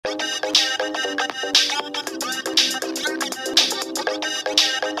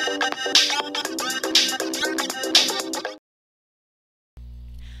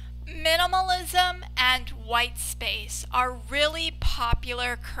space are really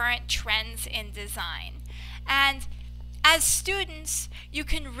popular current trends in design. And as students, you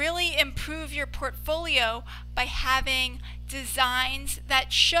can really improve your portfolio by having designs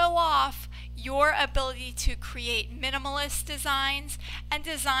that show off your ability to create minimalist designs and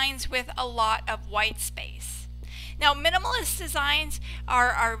designs with a lot of white space. Now, minimalist designs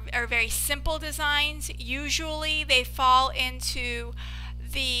are very simple designs. Usually they fall into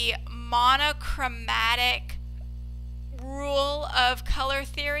the monochromatic rule of color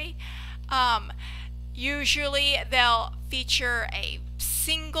theory. Usually they'll feature a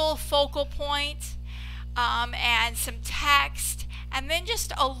single focal point, and some text, and then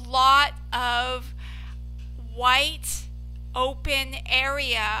just a lot of white open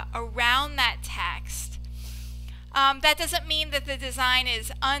area around that text. That doesn't mean that the design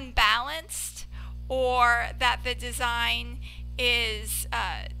is unbalanced or that the design is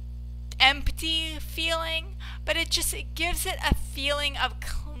empty feeling, but it gives it a feeling of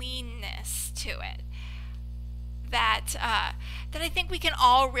cleanness to it that I think we can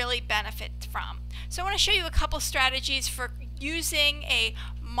all really benefit from. So I want to show you a couple strategies for using a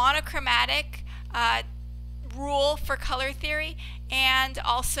monochromatic rule for color theory and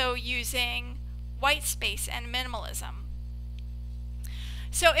also using white space and minimalism.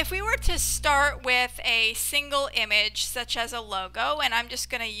 So if we were to start with a single image such as a logo, and I'm just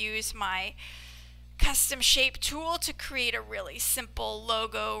going to use my custom shape tool to create a really simple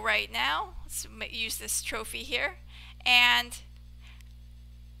logo right now. Let's use this trophy here. And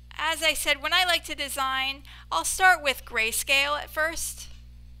as I said, when I like to design, I'll start with grayscale at first,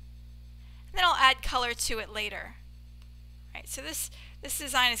 and then I'll add color to it later. Right, so this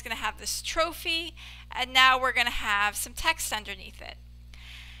design is going to have this trophy, and now we're going to have some text underneath it.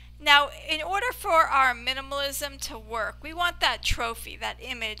 Now, in order for our minimalism to work, we want that trophy, that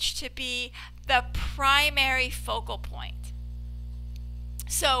image, to be the primary focal point.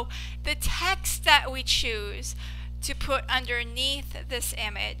 So the text that we choose to put underneath this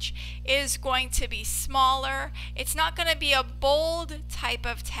image is going to be smaller. It's not going to be a bold type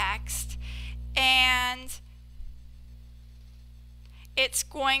of text, and it's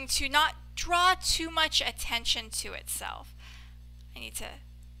going to not draw too much attention to itself. I need to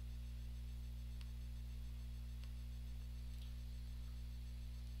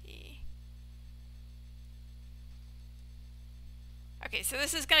Okay, so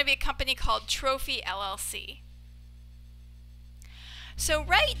this is going to be a company called Trophy LLC. So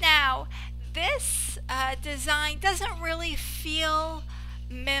right now, this design doesn't really feel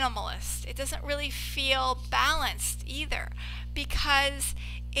minimalist. It doesn't really feel balanced either, because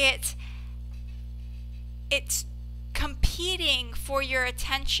it's competing for your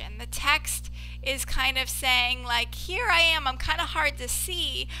attention. The text is kind of saying, like, here I am, I'm kind of hard to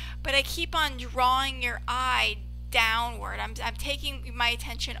see, but I keep on drawing your eye downward. I'm taking my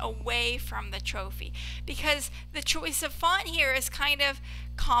attention away from the trophy, because the choice of font here is kind of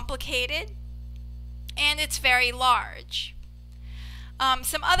complicated and it's very large.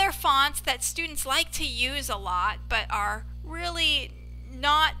 Some other fonts that students like to use a lot but are really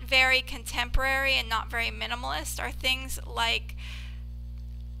not very contemporary and not very minimalist are things like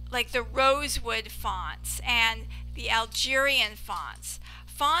the rosewood fonts and the Algerian fonts.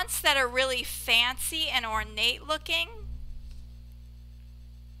 Fonts that are really fancy and ornate looking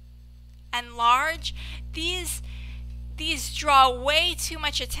and large, these draw way too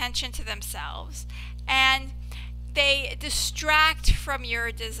much attention to themselves, and they distract from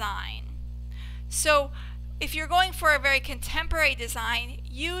your design. So if you're going for a very contemporary design,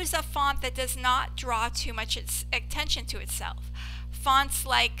 use a font that does not draw too much attention to itself. Fonts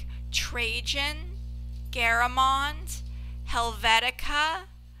like Trajan, Garamond, Helvetica.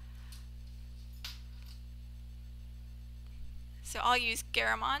 So I'll use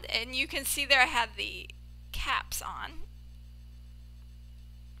Garamond, and you can see there I had the caps on.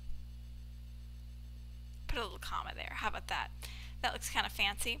 Put a little comma there. How about that? That looks kind of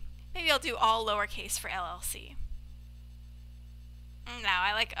fancy. Maybe I'll do all lowercase for LLC. No,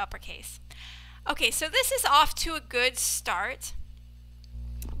 I like uppercase. Okay, so this is off to a good start,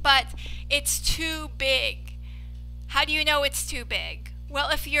 but it's too big. How do you know it's too big? Well,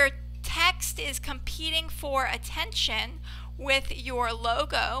 if your text is competing for attention with your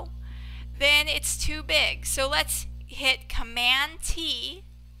logo, then it's too big. So let's hit Command T.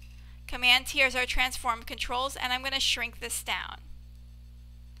 Command T is our transform controls, and I'm going to shrink this down.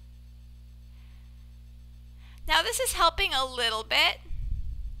 Now this is helping a little bit,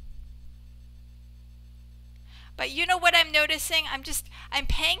 but you know what I'm noticing? I'm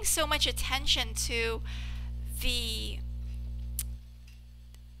paying so much attention to the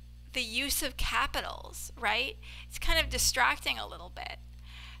the use of capitals, right? It's kind of distracting a little bit.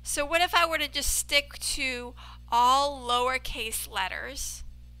 So what if I were to just stick to all lowercase letters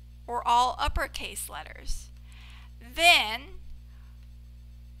or all uppercase letters? Then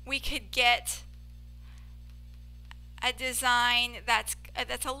we could get a design that's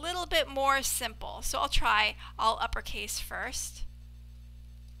a little bit more simple. So I'll try all uppercase first.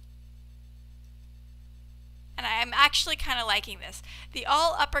 And I'm actually kind of liking this. The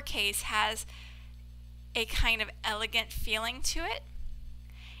all uppercase has a kind of elegant feeling to it.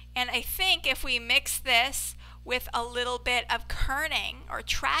 And I think if we mix this with a little bit of kerning or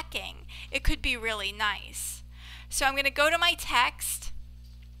tracking, it could be really nice. So I'm going to go to my text.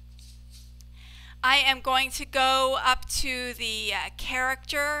 I am going to go up to the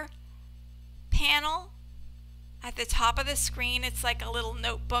character panel at the top of the screen. It's like a little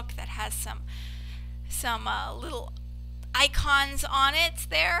notebook that has some little icons on it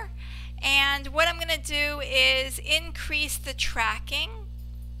there. And what I'm going to do is increase the tracking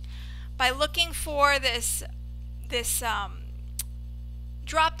by looking for this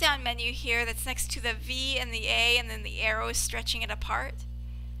drop down menu here that's next to the V and the A and then the arrows stretching it apart.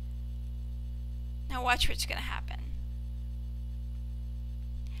 Now watch what's going to happen.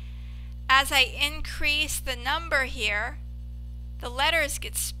 As I increase the number here, the letters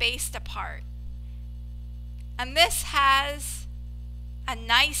get spaced apart. And this has a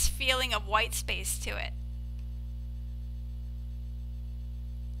nice feeling of white space to it.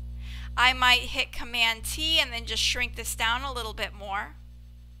 I might hit Command T and then just shrink this down a little bit more.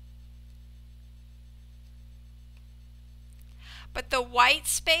 But the white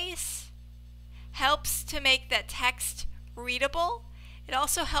space helps to make that text readable. It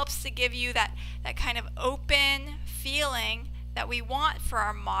also helps to give you that kind of open feeling that we want for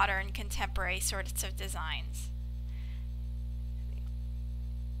our modern contemporary sorts of designs.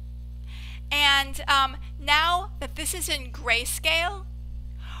 And now that this is in grayscale,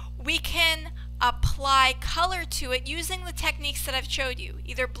 we can apply color to it using the techniques that I've showed you,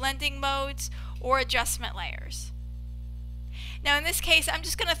 either blending modes or adjustment layers. Now in this case, I'm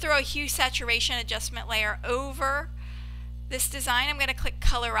just going to throw a hue saturation adjustment layer over this design. I'm going to click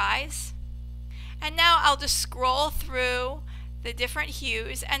Colorize. And now I'll just scroll through the different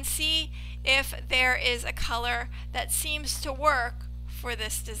hues and see if there is a color that seems to work for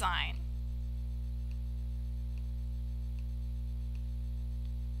this design.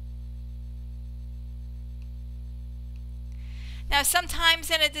 Now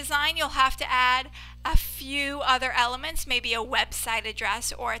sometimes in a design you'll have to add a few other elements, maybe a website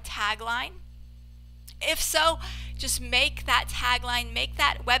address or a tagline. If so, just make that tagline, make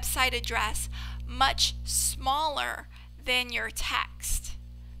that website address much smaller than your text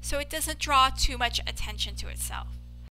so it doesn't draw too much attention to itself.